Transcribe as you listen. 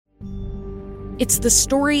It's the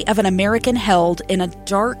story of an American held in a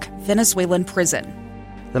dark Venezuelan prison.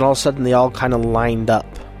 Then all of a sudden, they all kind of lined up.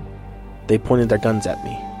 They pointed their guns at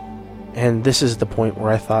me. And this is the point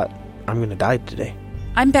where I thought, I'm going to die today.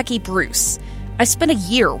 I'm Becky Bruce. I spent a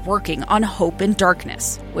year working on Hope in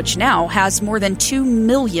Darkness, which now has more than 2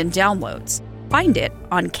 million downloads. Find it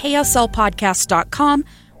on kslpodcast.com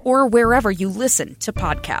or wherever you listen to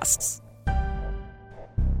podcasts.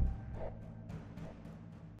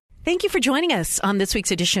 Thank you for joining us on this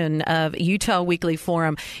week's edition of Utah Weekly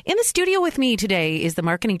Forum. In the studio with me today is the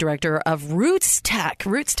marketing director of Roots Tech.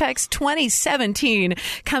 Roots Tech's 2017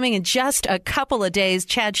 coming in just a couple of days.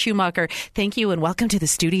 Chad Schumacher, thank you and welcome to the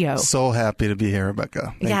studio. So happy to be here,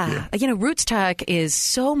 Rebecca. Thank you. You know, Roots Tech is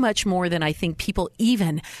so much more than I think people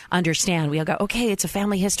even understand. We all go, okay, it's a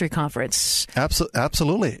family history conference.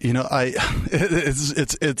 Absolutely. You know,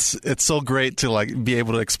 it's so great to like be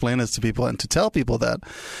able to explain this to people and to tell people that,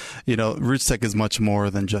 you know, Roots Tech is much more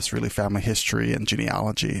than just really family history and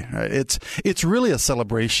genealogy. Right? It's really a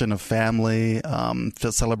celebration of family,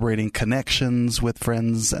 celebrating connections with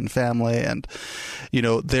friends and family, and you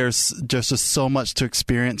know, there's just so much to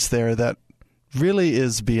experience there that really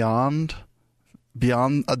is beyond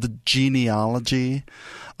the genealogy,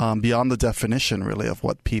 beyond the definition really of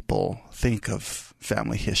what people think of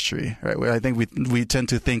family history, right? I think we tend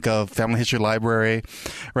to think of family history library,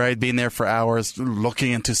 right? Being there for hours,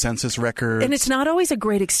 looking into census records. And it's not always a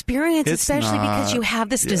great experience, especially because you have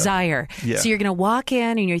this desire. Yeah. So you're going to walk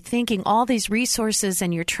in and you're thinking all these resources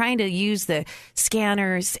and you're trying to use the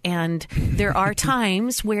scanners. And there are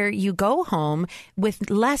times where you go home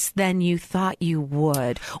with less than you thought you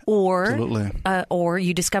would. Or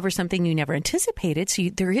you discover something you never anticipated. So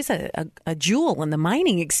there is a jewel in the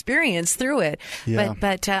mining experience through it. Yeah.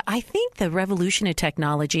 But I think the revolution in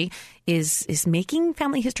technology is making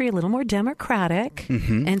family history a little more democratic.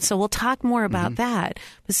 Mm-hmm. And so we'll talk more about that.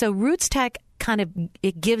 So Roots Tech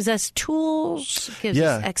it gives us tools, gives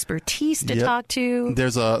us expertise to talk to.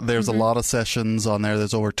 There's a lot of sessions on there.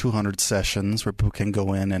 There's over 200 sessions where people can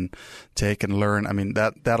go in and take and learn. I mean,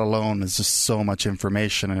 that alone is just so much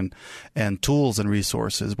information and tools and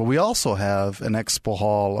resources. But we also have an expo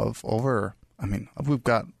hall of we've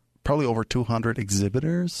got probably over 200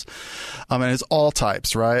 exhibitors. And it's all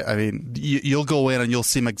types, right? I mean, you'll go in and you'll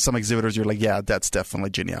see some exhibitors, you're like, yeah, that's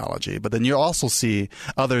definitely genealogy. But then you also see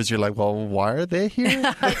others, you're like, well, why are they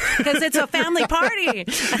here? Because it's a family party.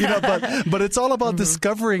 You know, but it's all about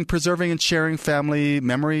discovering, preserving, and sharing family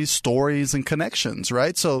memories, stories, and connections,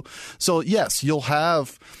 right? So yes, you'll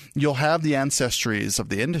have the ancestries of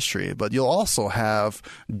the industry, but you'll also have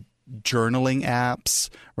journaling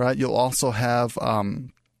apps, right? You'll also have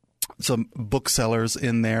some booksellers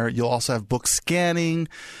in there. You'll also have book scanning,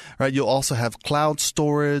 right? You'll also have cloud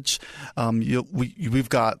storage. We've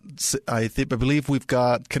got, I believe we've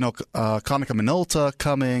got Konica Minolta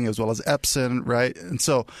coming, as well as Epson, right? And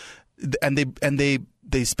so, and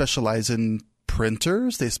they specialize in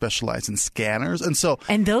printers, they specialize in scanners,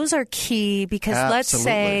 and those are key because let's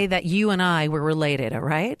say that you and I were related, all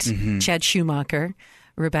right? Mm-hmm. Chad Schumacher,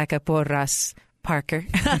 Rebecca Porras Parker.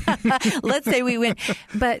 Let's say we win.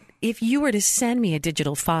 But if you were to send me a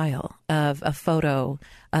digital file of a photo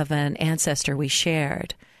of an ancestor we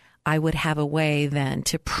shared, I would have a way then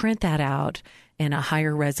to print that out in a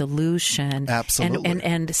higher resolution. Absolutely.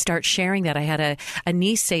 And start sharing that. I had a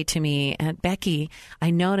niece say to me, Becky, I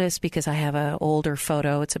noticed because I have an older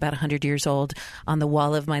photo, it's about 100 years old, on the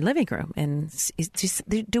wall of my living room. And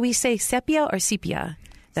do we say sepia or sepia?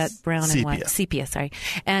 That brown and white sepia, sorry.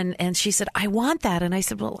 And she said, I want that. And I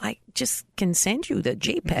said, well, I just can send you the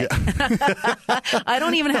JPEG. Yeah. I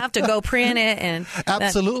don't even have to go print it. And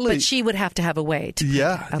absolutely. But she would have to have a way to.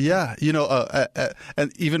 Yeah. You know,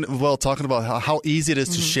 and even talking about how easy it is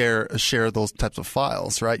to share those types of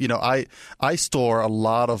files, right? You know, I store a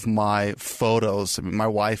lot of my photos. I mean, my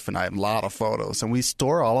wife and I have a lot of photos, and we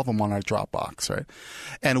store all of them on our Dropbox, right?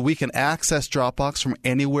 And we can access Dropbox from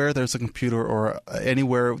anywhere there's a computer or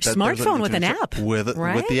anywhere. Smartphone with an app. With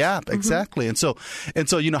the app, exactly. And so,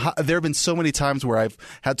 you know, there have been so many times where I've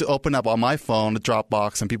had to open up on my phone the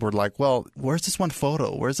Dropbox, and people are like, well, where's this one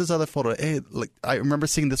photo? Where's this other photo? Hey, like, I remember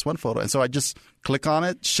seeing this one photo. And so I just click on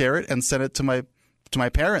it, share it, and send it to my my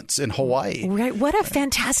parents in Hawaii. Right. What a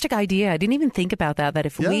fantastic idea. I didn't even think about that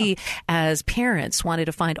if we as parents wanted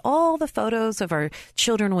to find all the photos of our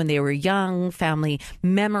children when they were young, family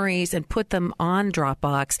memories, and put them on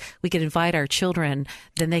Dropbox, we could invite our children,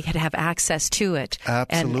 then they could have access to it.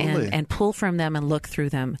 Absolutely. And pull from them and look through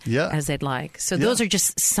them as they'd like. So those are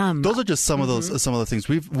just some. Those are just some of those some of the things.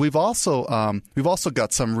 We've also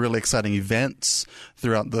got some really exciting events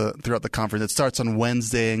throughout the conference. It starts on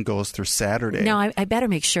Wednesday and goes through Saturday. Now, I better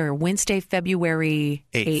make sure. Wednesday, February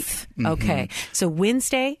 8th. Okay. So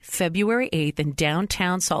Wednesday, February 8th in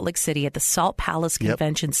downtown Salt Lake City at the Salt Palace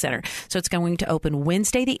Convention Center. So it's going to open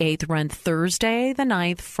Wednesday the 8th, run Thursday the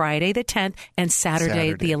 9th, Friday the 10th, and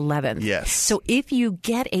Saturday the 11th. Yes. So if you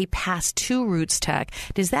get a pass to Roots Tech,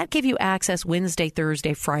 does that give you access Wednesday,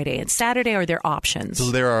 Thursday, Friday, and Saturday? Or are there options?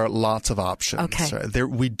 So there are lots of options. Okay. Right?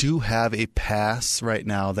 We do have a pass right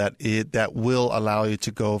now that will allow you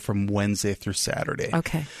to go from Wednesday through Saturday.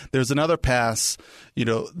 Okay. There's another pass,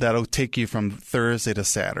 that'll take you from Thursday to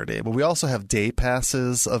Saturday. But we also have day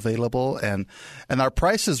passes available, and our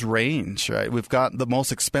prices range, right? We've got the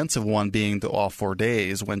most expensive one being the all 4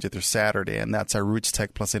 days, Wednesday through Saturday, and that's our Roots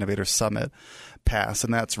Tech Plus Innovator Summit pass,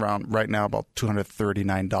 and that's around right now about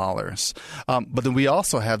 $239. But then we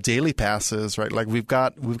also have daily passes, right? Like we've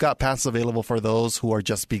got passes available for those who are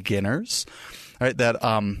just beginners, right?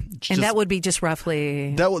 And that would be just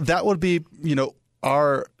roughly that would be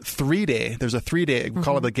our 3-day. There's a 3-day. We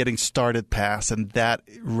call it the Getting Started Pass, and that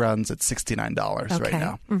runs at $69 right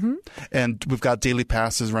now. Mm-hmm. And we've got daily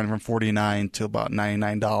passes running from $49 to about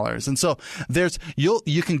 $99. And so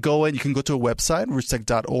you can go in. You can go to a website,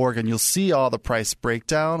 rootstech.org, and you'll see all the price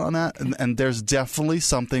breakdown on that. And there's definitely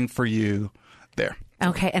something for you there.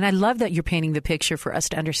 Okay, and I love that you're painting the picture for us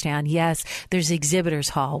to understand. Yes, there's Exhibitors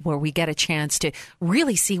Hall where we get a chance to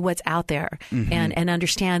really see what's out there and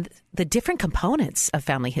understand the different components of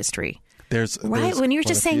family history. There's when you're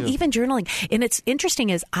just saying even journaling. And it's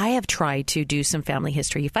interesting is I have tried to do some family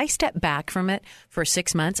history. If I step back from it for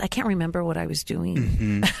 6 months, I can't remember what I was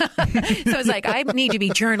doing. So it's like I need to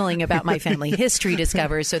be journaling about my family history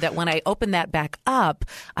discovered so that when I open that back up,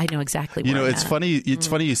 I know exactly where I'm it's at. funny. It's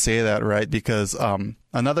funny you say that, right? Because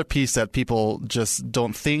another piece that people just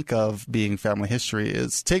don't think of being family history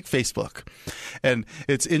is take Facebook. And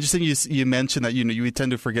it's interesting you mentioned that you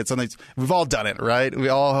tend to forget something. We've all done it, right? We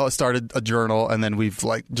all started a journal and then we've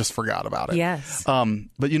just forgot about it. Yes. But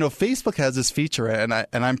Facebook has this feature, and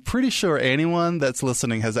I'm pretty sure anyone that's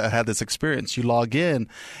listening has had this experience. You log in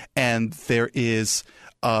and there is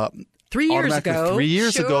 3 years ago. 3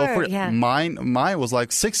 years ago. Yeah. Mine was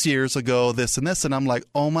like 6 years ago, this and this. And I'm like,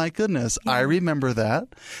 oh my goodness, I remember that.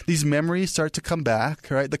 These memories start to come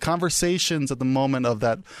back, right? The conversations at the moment of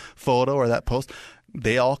that photo or that post,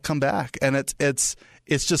 they all come back. And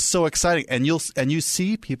it's just so exciting. And you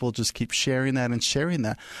see people just keep sharing that and sharing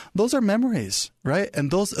that. Those are memories, right?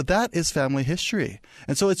 And that is family history.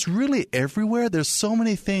 And so it's really everywhere. There's so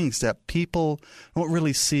many things that people don't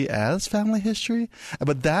really see as family history.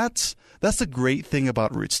 But that's the great thing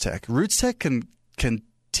about Roots Tech. Roots Tech can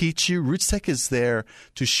teach you. Roots Tech is there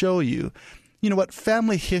to show you. You know what?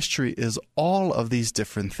 Family history is all of these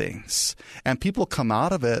different things. And people come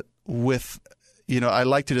out of it with, I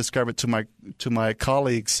like to describe it to my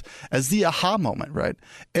colleagues as the aha moment, right?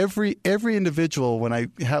 Every individual, when I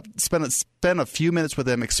have spend a few minutes with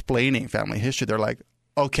them explaining family history, they're like,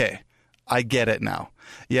 okay, I get it now.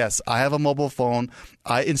 Yes, I have a mobile phone.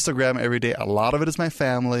 I Instagram every day. A lot of it is my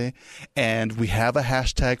family, and we have a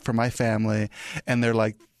hashtag for my family. And they're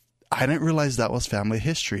like, I didn't realize that was family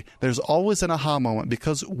history. There's always an aha moment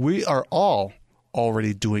because we are all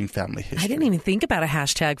already doing family history. I didn't even think about a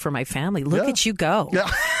hashtag for my family. Look at you go. Yeah.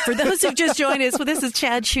 For those who've just joined us, this is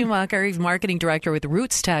Chad Schumacher. He's marketing director with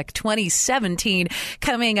Roots Tech 2017,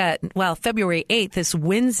 coming February 8th, this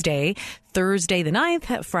Wednesday, Thursday the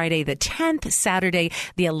 9th, Friday the 10th, Saturday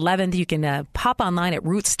the 11th. You can pop online at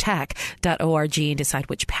rootstech.org and decide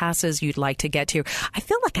which passes you'd like to get to. I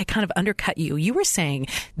feel like I kind of undercut you. You were saying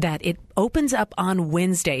that it opens up on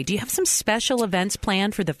Wednesday. Do you have some special events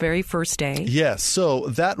planned for the very first day? Yes. So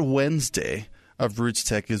that Wednesday of Roots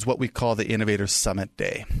Tech is what we call the Innovator Summit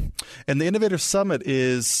Day. And the Innovator Summit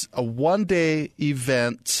is a one-day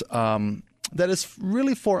event that is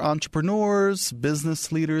really for entrepreneurs,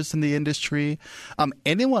 business leaders in the industry,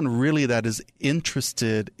 anyone really that is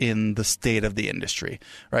interested in the state of the industry,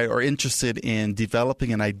 right, or interested in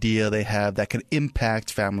developing an idea they have that can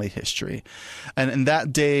impact family history. And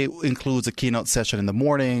that day includes a keynote session in the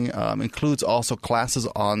morning, includes also classes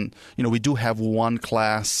on, we do have one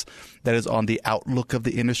class that is on the outlook of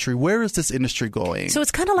the industry. Where is this industry going? So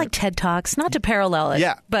it's kind of like TED Talks, not to parallel it,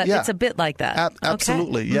 but it's a bit like that.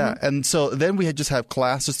 Absolutely, okay. Yeah. Mm-hmm. And so then we just have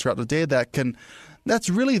classes throughout the day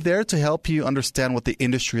that's really there to help you understand what the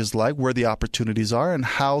industry is like, where the opportunities are, and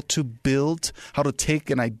how to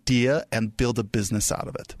take an idea and build a business out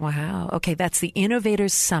of it. Wow. Okay, that's the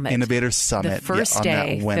Innovators Summit. Innovators Summit. The first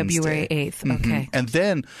day, February 8th. Mm-hmm. Okay. And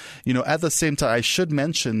then, at the same time, I should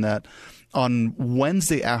mention that on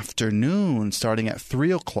Wednesday afternoon, starting at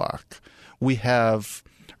 3 o'clock, we have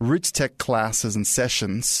Roots Tech classes and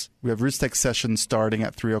sessions. We have Roots Tech sessions starting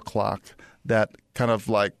at 3 o'clock that kind of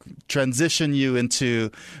like transition you into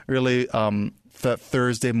really that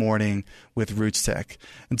Thursday morning with Roots Tech.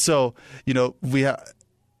 And so,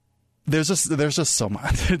 there's just so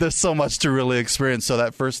much. There's so much to really experience. So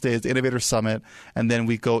that first day is the Innovator Summit, and then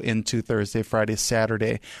we go into Thursday, Friday,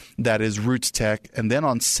 Saturday. That is Roots Tech. And then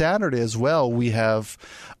on Saturday as well, we have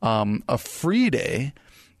a free day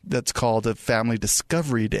that's called a Family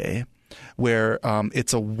Discovery Day, where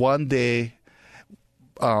it's a one-day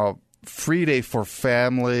free day for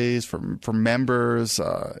families, for members,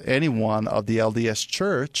 anyone of the LDS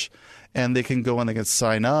Church, and they can go and they can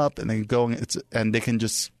sign up, and they can go and they can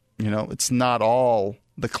just, it's not all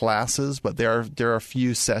the classes, but there are a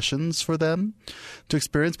few sessions for them to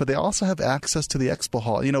experience. But they also have access to the expo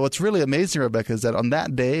hall. What's really amazing, Rebecca, is that on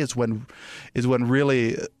that day is when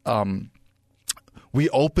really we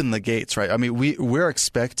open the gates, right? I mean, we're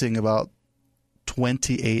expecting about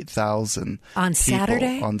 28,000 on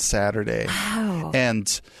Saturday. On Saturday, wow!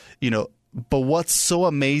 And but what's so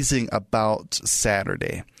amazing about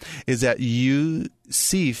Saturday is that you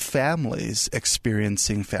see families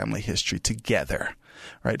experiencing family history together.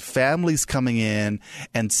 Right? Families coming in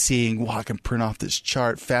and seeing, I can print off this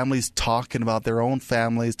chart. Families talking about their own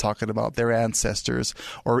families, talking about their ancestors,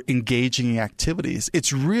 or engaging in activities.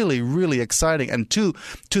 It's really, really exciting. And to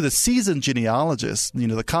the seasoned genealogists,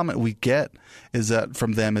 the comment we get is that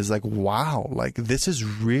from them is like, wow, like this is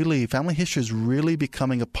really, family history is really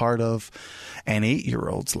becoming a part of an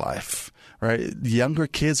 8-year-old's life. Right? Younger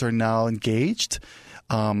kids are now engaged.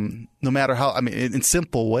 No matter how, in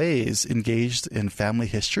simple ways, engaged in family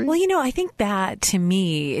history. Well, I think that to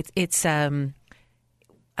me, it's I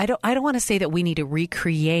don't want to say that we need to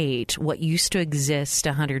recreate what used to exist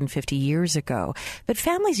 150 years ago, but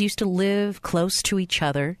families used to live close to each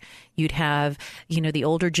other. You'd have, the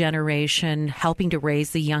older generation helping to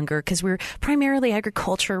raise the younger, because we're primarily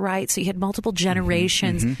agriculture, right? So you had multiple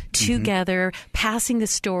generations together, passing the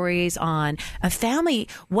stories on. A family,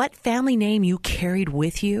 what family name you carried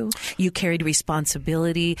with you. You carried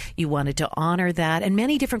responsibility. You wanted to honor that. And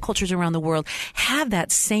many different cultures around the world have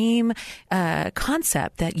that same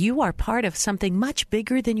concept that you are part of something much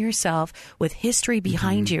bigger than yourself with history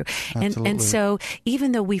behind you. And so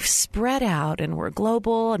even though we've spread out and we're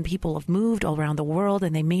global and people have moved all around the world,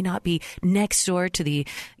 and they may not be next door to the,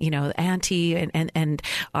 auntie and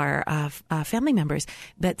our family members,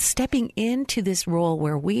 but stepping into this role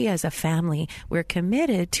where we as a family, we're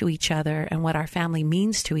committed to each other and what our family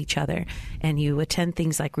means to each other. And you attend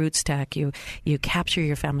things like Roots Tech, you capture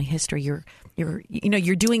your family history, you're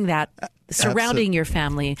doing that, surrounding your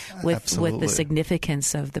family with the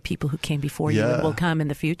significance of the people who came before you and will come in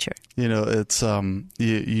the future. It's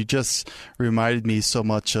you just reminded me so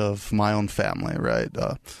much of my own family, right?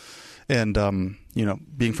 And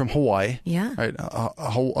being from Hawaii, right?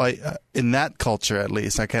 Hawaii, in that culture, at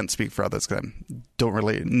least, I can't speak for others because I don't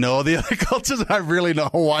really know the other cultures. I really know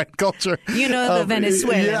Hawaiian culture. The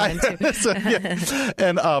Venezuelan one too.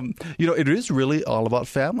 And it is really all about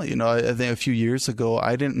family. I think a few years ago,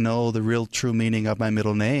 I didn't know the real true meaning of my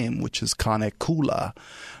middle name, which is Kanekula.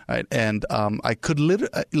 Right. And I could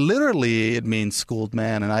literally it means schooled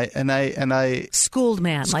man, and I schooled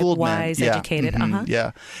man, like wise, man. Educated.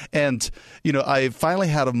 Yeah. And I finally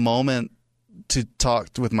had a moment to talk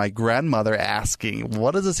with my grandmother, asking,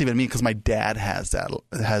 what does this even mean? Because my dad has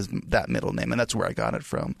that middle name, and that's where I got it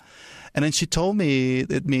from. And then she told me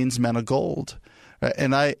it means man of gold, right?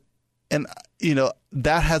 And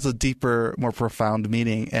that has a deeper, more profound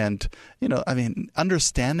meaning. And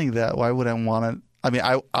understanding that, why would I want to?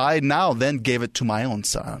 I now then gave it to my own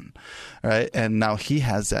son, right? And now he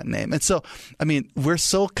has that name. And so, we're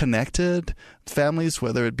so connected, families,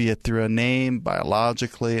 whether it be through a name,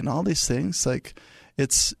 biologically, and all these things. Like,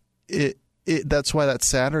 it that's why that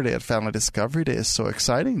Saturday at Family Discovery Day is so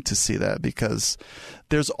exciting to see that, because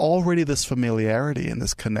there's already this familiarity and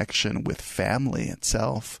this connection with family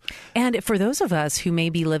itself. And for those of us who may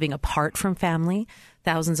be living apart from family,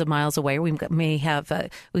 thousands of miles away, we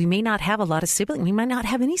may not have a lot of siblings. We might not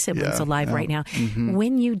have any siblings alive right now. Mm-hmm.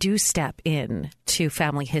 When you do step in to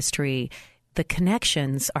family history, the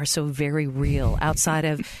connections are so very real outside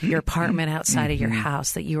of your apartment, outside of your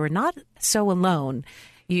house, that you are not so alone.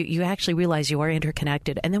 You actually realize you are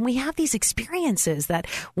interconnected. And then we have these experiences that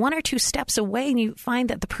one or two steps away, and you find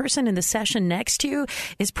that the person in the session next to you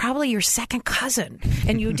is probably your second cousin.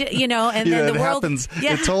 And and then the world happens.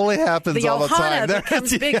 Yeah, it totally happens all the time. The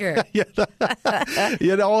becomes bigger.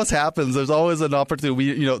 It always happens. There's always an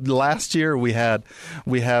opportunity. Last year we have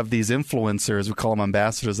these influencers, we call them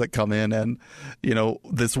ambassadors, that come in, and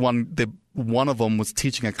this one of them was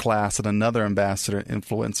teaching a class, and another ambassador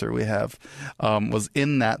influencer we have was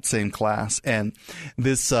in that same class. And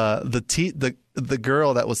this the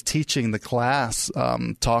girl that was teaching the class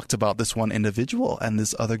talked about this one individual, and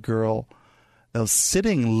this other girl that was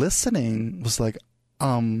sitting listening was like,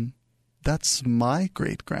 that's my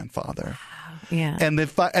great grandfather. Yeah, and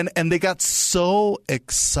they got so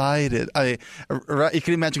excited. You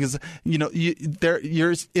can imagine, because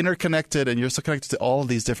you're interconnected and you're so connected to all of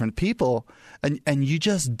these different people, and you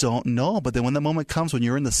just don't know. But then when the moment comes, when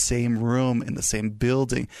you're in the same room, in the same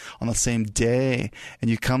building, on the same day, and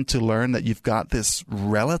you come to learn that you've got this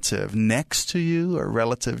relative next to you, or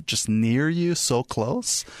relative just near you, so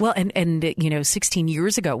close. Well, and 16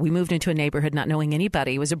 years ago, we moved into a neighborhood not knowing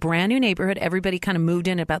anybody. It was a brand new neighborhood. Everybody kind of moved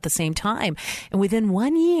in about the same time. And within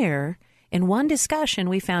 1 year, in one discussion,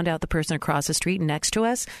 we found out the person across the street next to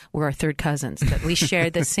us were our third cousins, that we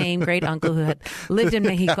shared the same great uncle who had lived in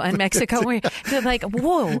Mexico. They're like,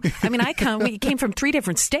 whoa. I mean, we came from 3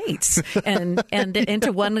 different states and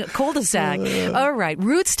into one cul-de-sac. All right.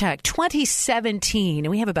 Roots Tech 2017. And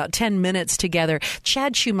we have about 10 minutes together.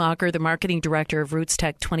 Chad Schumacher, the marketing director of Roots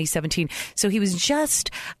Tech 2017. So he was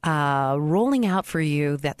just rolling out for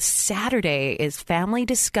you that Saturday is Family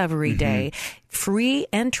Discovery Day. Free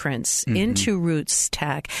entrance into Roots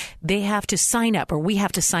Tech. They have to sign up, or we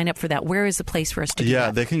have to sign up for that. Where is the place for us to do that?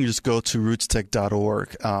 Yeah, they can just go to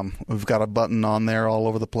rootstech.org. We've got a button on there all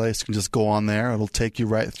over the place. You can just go on there. It'll take you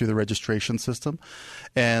right through the registration system.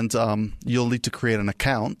 And you'll need to create an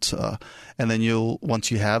account. And then once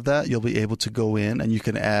you have that, you'll be able to go in and you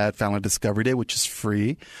can add Family Discovery Day, which is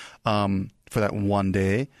free for that one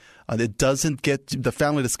day. It doesn't the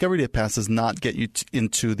Family Discovery Day Pass does not get you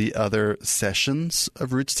into the other sessions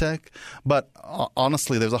of Roots Tech. But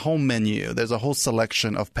honestly, there's a whole menu. There's a whole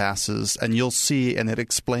selection of passes, and you'll see, and it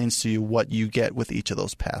explains to you what you get with each of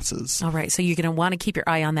those passes. All right. So you're going to want to keep your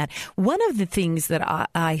eye on that. One of the things that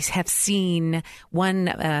I have seen,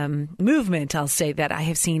 one movement, I'll say, that I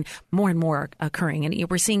have seen more and more occurring, and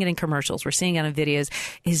we're seeing it in commercials, we're seeing it on videos,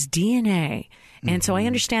 is DNA. And so I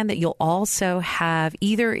understand that you'll also have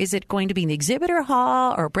is it going to be in the exhibitor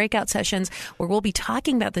hall or breakout sessions where we'll be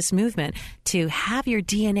talking about this movement to have your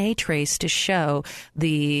DNA trace to show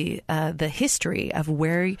the history of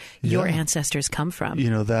where your ancestors come from.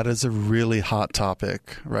 That is a really hot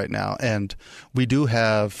topic right now. And we will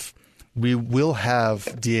have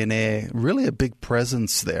DNA, really a big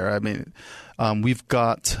presence there. I mean, we've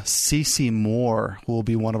got Cece Moore, who will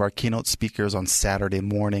be one of our keynote speakers on Saturday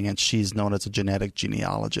morning, and she's known as a genetic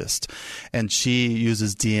genealogist. And she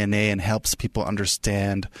uses DNA and helps people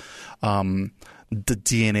understand the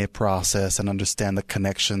DNA process and understand the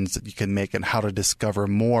connections that you can make and how to discover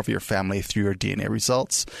more of your family through your DNA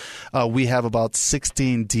results. We have about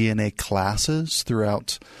 16 DNA classes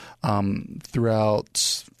throughout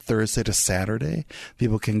Thursday to Saturday.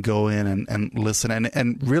 People can go in and listen.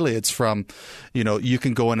 And really it's from, you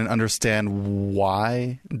can go in and understand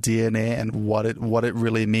why DNA and what it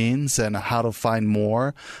really means and how to find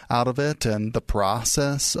more out of it, and the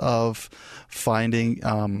process of finding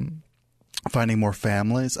more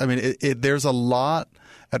families. I mean, there's a lot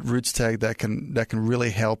at Roots Tech that can really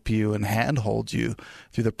help you and handhold you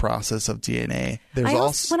through the process of DNA. When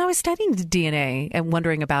I was studying the DNA and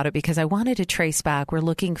wondering about it, because I wanted to trace back, we're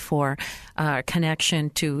looking for a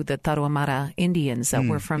connection to the Tarahumara Indians that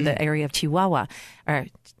were from the area of Chihuahua,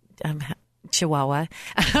 Chihuahua.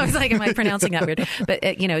 I was like, am I pronouncing that weird? But,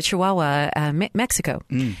 Chihuahua, Mexico.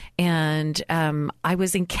 And I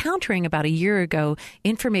was encountering about a year ago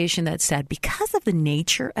information that said, because of the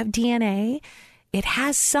nature of DNA, it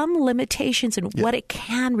has some limitations in what it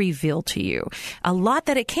can reveal to you. A lot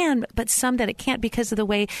that it can, but some that it can't because of the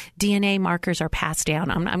way DNA markers are passed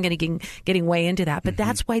down. I'm going to getting way into that, but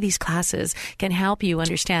that's why these classes can help you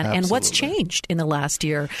understand and what's changed in the last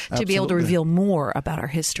year to be able to reveal more about our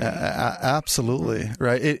history. Absolutely,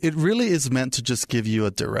 right. It really is meant to just give you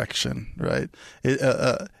a direction, right?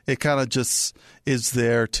 It kind of just is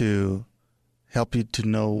there to help you to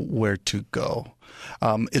know where to go.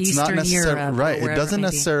 It's Eastern not necessarily Europe, right. It doesn't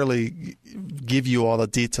necessarily give you all the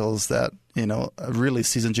details that a really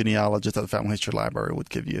seasoned genealogist at the Family History Library would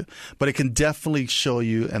give you, but it can definitely show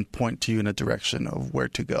you and point to you in a direction of where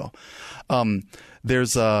to go.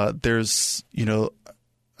 There's I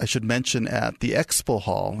should mention at the Expo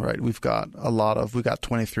Hall, right? We got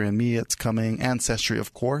 23andMe, it's coming, Ancestry,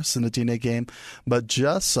 of course, in the DNA game, but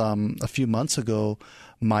just a few months ago,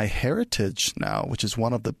 MyHeritage now, which is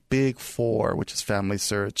one of the big four, which is Family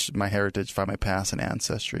Search, MyHeritage, Find My Past, and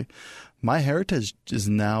Ancestry. MyHeritage is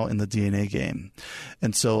now in the DNA game.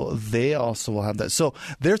 And so they also will have that. So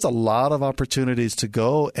there's a lot of opportunities to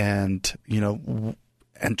go and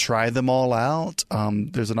try them all out.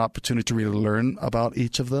 There's an opportunity to really learn about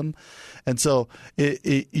each of them. And so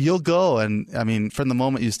you'll go and, from the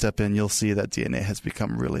moment you step in, you'll see that DNA has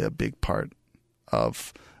become really a big part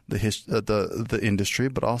of the industry,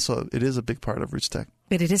 but also it is a big part of RootsTech.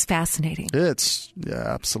 But it is fascinating.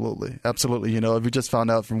 Absolutely. We just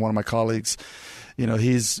found out from one of my colleagues, we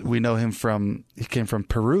know him he came from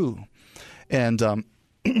Peru, and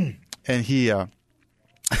and he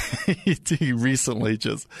recently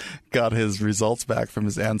just got his results back from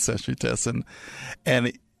his ancestry test, and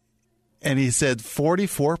he said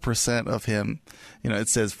 44% of him, it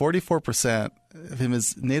says 44% of him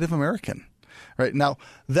is Native American. Right now,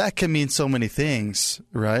 that can mean so many things,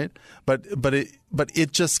 right? But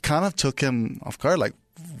it just kind of took him off guard. Like,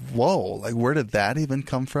 whoa! Like, where did that even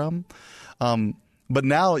come from? But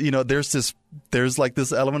now, there's this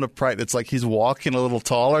element of pride. It's like he's walking a little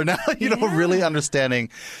taller now. Really understanding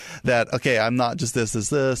that I'm not just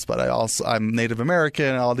this, but I'm Native American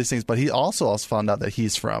and all these things. But he also found out that he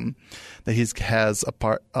has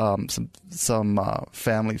some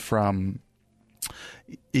family from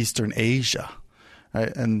Eastern Asia.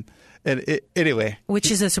 Right. And anyway. Which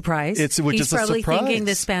is a surprise. He's probably thinking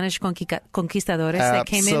the Spanish conquistadores that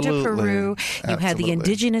came into Peru. You had the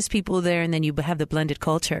indigenous people there, and then you have the blended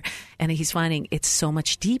culture. And he's finding it's so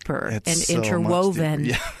much deeper and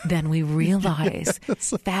interwoven than we realize.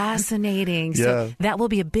 Fascinating. So that will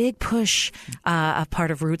be a big push, a part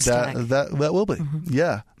of RootsTech. That will be. Mm-hmm.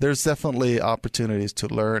 Yeah. There's definitely opportunities to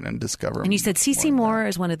learn and discover. And you said Cece Moore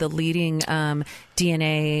is one of the leading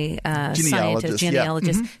DNA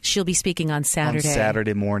genealogists. Mm-hmm. She'll be speaking on Saturday. On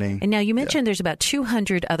Saturday morning. And now you mentioned there's about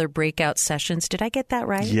 200 other breakout sessions. Did I get that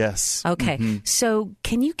right? Yes. Okay. Mm-hmm. So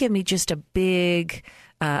can you give me just a big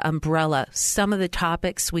umbrella, some of the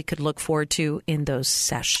topics we could look forward to in those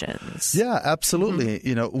sessions? Yeah, absolutely.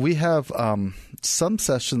 Mm-hmm. We have some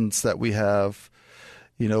sessions that we have,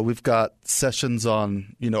 we've got sessions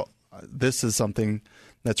on, this is something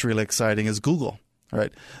that's really exciting is Google.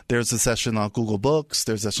 Right. There's a session on Google Books.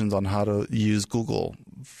 There's sessions on how to use Google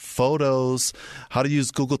Photos, how to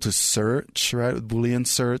use Google to search, right, with Boolean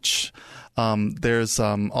search. There's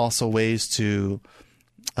also ways to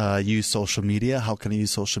use social media. How can I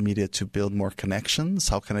use social media to build more connections?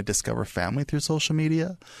 How can I discover family through social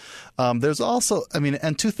media? There's also,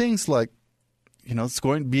 and two things like, it's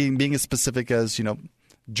being as specific as,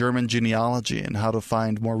 German genealogy and how to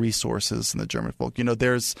find more resources in the German folk.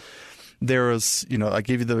 There was, I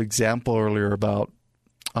gave you the example earlier about,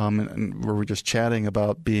 and where we're just chatting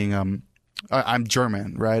about being, I'm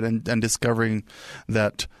German, right? And discovering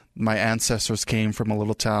that my ancestors came from a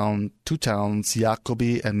little town, two towns,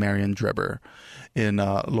 Jacobi and Mariendreber in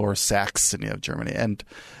Lower Saxony of Germany. And,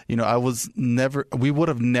 we would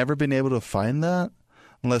have never been able to find that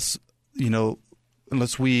unless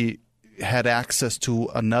we had access to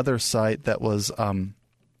another site that was a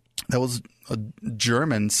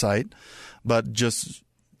German site, but just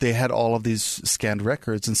they had all of these scanned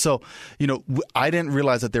records. And so, I didn't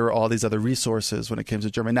realize that there were all these other resources when it came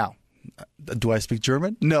to German. Now, do I speak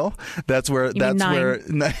German? No. And that's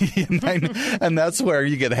where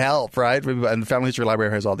you get help, right? And the Family History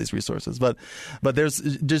Library has all these resources. But there's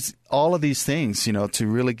just all of these things, to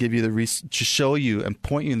really give you to show you and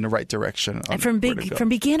point you in the right direction. And from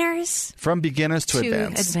beginners? From beginners to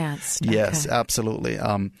advanced. Yes, absolutely.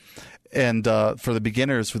 And for the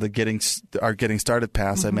beginners, for the getting started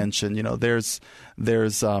pass, mm-hmm. I mentioned,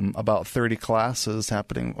 there's about 30 classes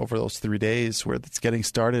happening over those 3 days where it's getting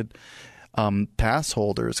started. pass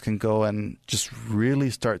holders can go and just really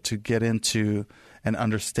start to get into and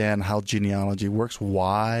understand how genealogy works.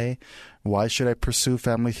 Why should I pursue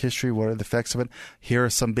family history? What are the effects of it? Here are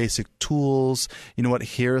some basic tools. You know what?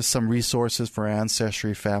 Here are some resources for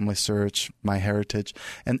Ancestry, Family Search, MyHeritage.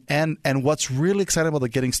 And what's really exciting about the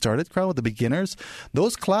Getting Started crowd with the beginners,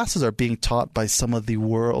 those classes are being taught by some of the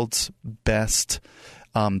world's best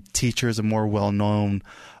teachers and more well-known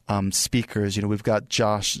speakers. You know, we've got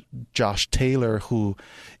Josh Taylor, who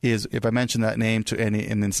is, if I mention that name to any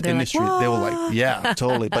in this industry, they will like, yeah,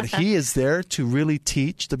 totally. But he is there to really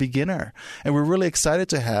teach the beginner. And we're really excited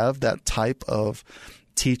to have that type of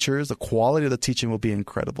teachers. The quality of the teaching will be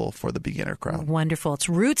incredible for the beginner crowd. Wonderful. It's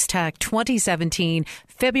Roots Tech 2017,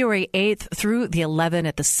 February 8th through the 11th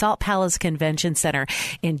at the Salt Palace Convention Center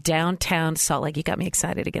in downtown Salt Lake. You got me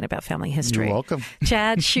excited again about family history. You're welcome.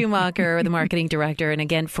 Chad Schumacher, the marketing director. And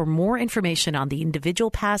again, for more information on the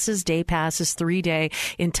individual passes, day passes, 3-day,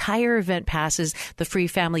 entire event passes, the free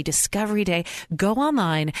family discovery day, go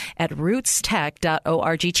online at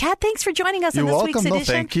rootstech.org. Chad, thanks for joining us You're on this welcome. week's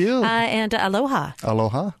edition. Thank you. And aloha.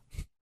 Aloha.